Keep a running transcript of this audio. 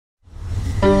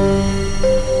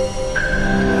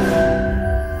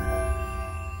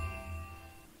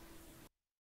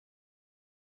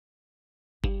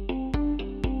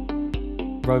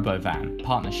RoboVan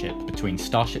partnership between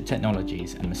Starship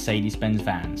Technologies and Mercedes-Benz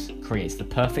Vans creates the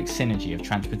perfect synergy of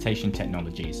transportation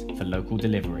technologies for local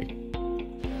delivery.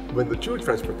 When the two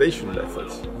transportation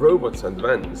methods, robots and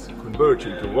vans, converge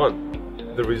into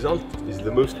one, the result is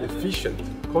the most efficient,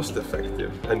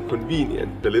 cost-effective and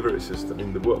convenient delivery system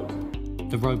in the world.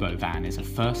 The RoboVan is a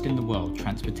first-in-the-world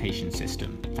transportation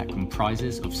system that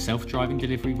comprises of self-driving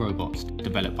delivery robots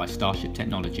developed by Starship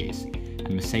Technologies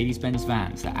and Mercedes-Benz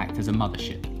vans that act as a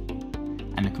mothership,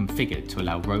 and are configured to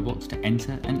allow robots to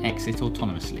enter and exit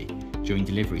autonomously during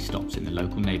delivery stops in the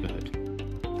local neighbourhood.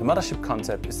 The mothership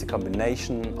concept is the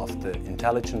combination of the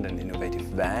intelligent and innovative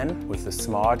van with the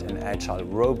smart and agile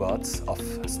robots of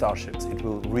Starships. It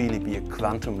will really be a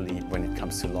quantum leap when it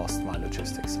comes to last-mile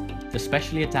logistics. The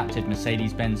specially adapted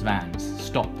Mercedes-Benz vans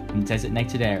stop in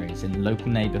designated areas in the local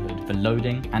neighbourhood for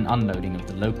loading and unloading of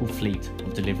the local fleet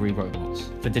of delivery robots.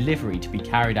 For delivery to be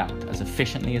carried out as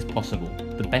efficiently as possible,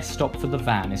 the best stop for the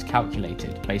van is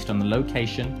calculated based on the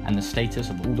location and the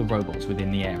status of all the robots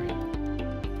within the area.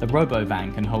 The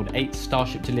RoboVan can hold 8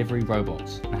 Starship delivery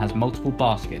robots and has multiple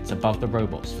baskets above the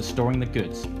robots for storing the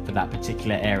goods for that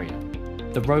particular area.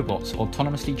 The robots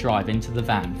autonomously drive into the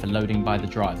van for loading by the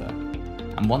driver,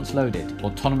 and once loaded,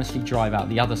 autonomously drive out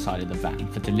the other side of the van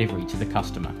for delivery to the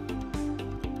customer.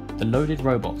 The loaded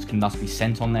robots can thus be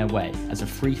sent on their way as a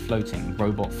free-floating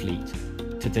robot fleet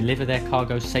to deliver their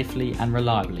cargo safely and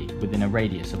reliably within a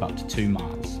radius of up to 2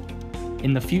 miles.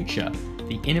 In the future,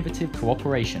 the innovative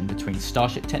cooperation between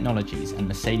Starship Technologies and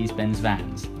Mercedes-Benz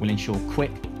vans will ensure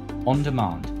quick,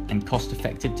 on-demand and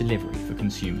cost-effective delivery for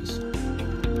consumers.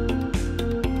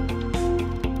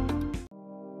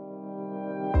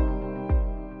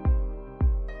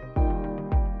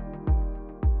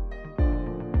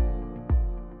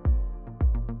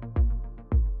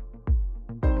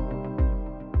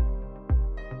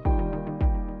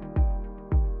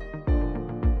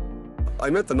 I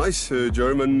met a nice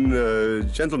German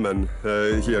gentleman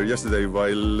here yesterday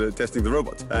while testing the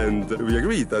robot, and we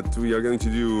agreed that we are going to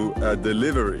do a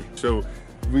delivery. So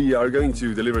we are going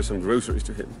to deliver some groceries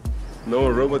to him. Now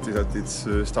our robot is at its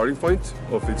starting point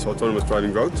of its autonomous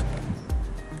driving route.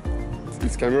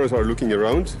 Its cameras are looking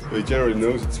around. It generally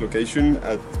knows its location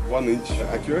at 1-inch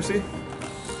accuracy.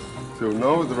 So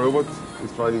now the robot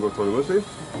is driving autonomously.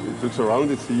 It looks around,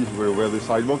 it sees where the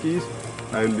sidewalk is,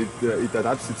 and it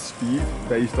adapts its speed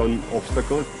based on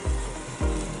obstacles.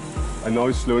 And now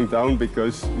it's slowing down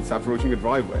because it's approaching a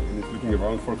driveway and it's looking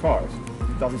around for cars.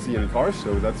 It doesn't see any cars,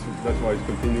 so that's why it's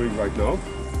continuing right now.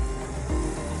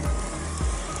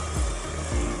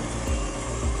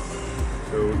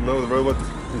 So now the robot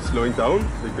is slowing down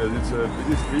because it's a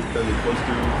busy street and it wants to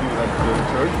do that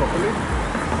turn properly.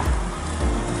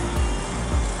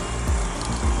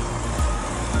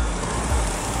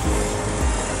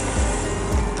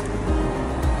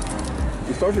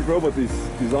 The Starship robot is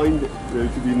designed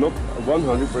to be not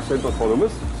 100%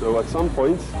 autonomous, so at some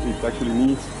points it actually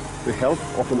needs the help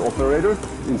of an operator.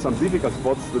 In some difficult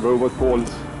spots the robot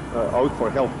calls out for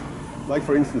help. Like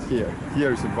for instance here.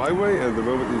 Here is a driveway and the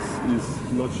robot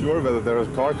is not sure whether there are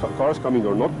cars coming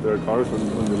or not. There are cars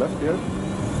on the left here,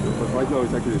 but right now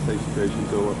it's actually a safe situation,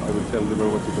 so I will tell the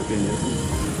robot to continue.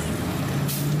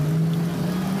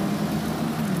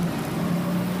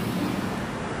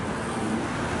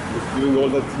 Doing all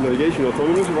that navigation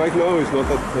autonomously right now. It's not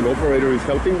that an operator is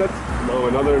helping that. Now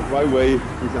another driveway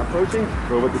is approaching.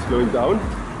 The robot is slowing down.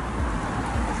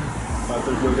 But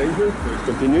there's no danger, so it's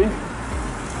continuing.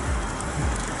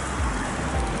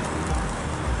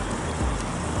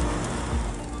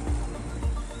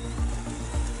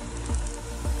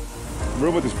 The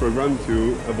robot is programmed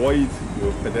to avoid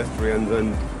pedestrians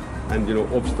and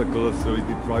obstacles, so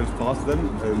it drives past them,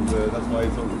 and that's why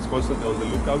it's constantly on the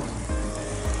lookout.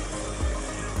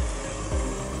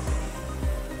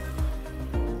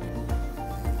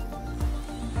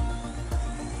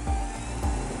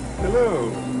 Hello,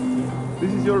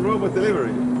 this is your robot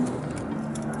delivery.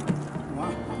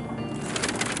 Wow.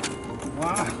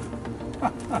 Wow.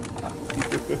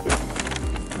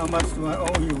 How much do I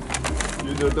owe you?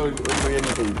 You don't owe me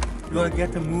anything. You want to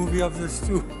get a movie of this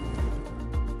too?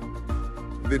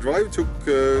 The drive took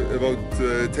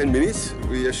about 10 minutes.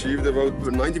 We achieved about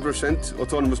 90%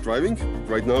 autonomous driving.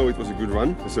 Right now it was a good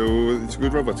run, so it's a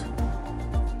good robot.